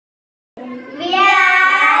We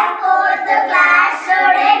are 4th class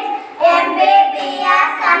students,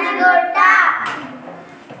 MBBS Kanagutta.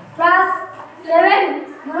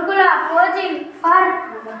 Class-11.Gurukula coaching for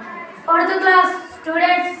 4th class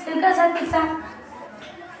students.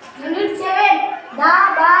 Unit 7. The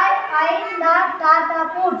boy find the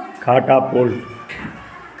catapult.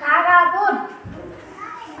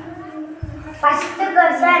 First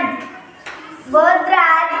question.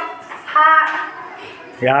 Bodhraj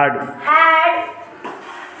had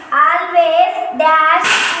always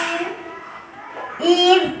dashed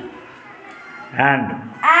is and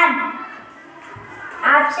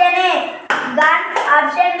option A gun,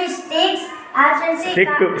 option B sticks, option C stick.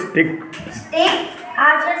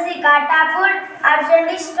 Option C catapult, option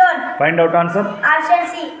D stone. Find out answer. Option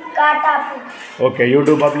C catapult. Okay, you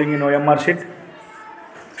do bubbling in OMR sheet.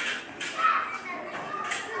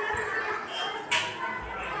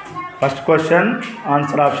 First question,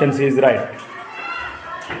 answer option C is right.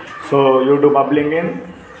 So you do bubbling in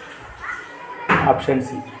option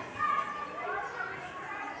C.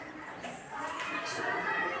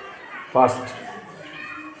 First.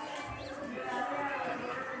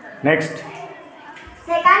 Next.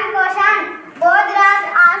 Second question. Bodhraj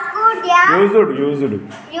asked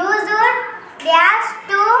Used. dash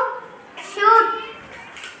to shoot.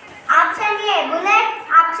 Option A bullet,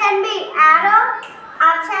 option B arrow,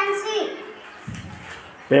 option C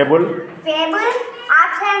Pebble.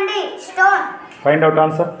 option D stone. Find out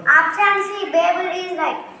answer. Option C pebble is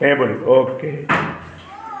right. Pebble. Okay.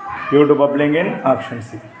 You do bubbling in option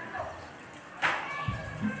C.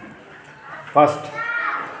 First.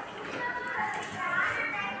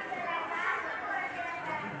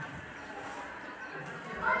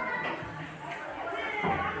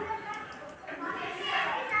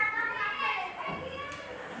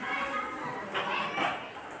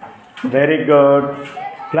 Very good.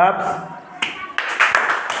 Claps.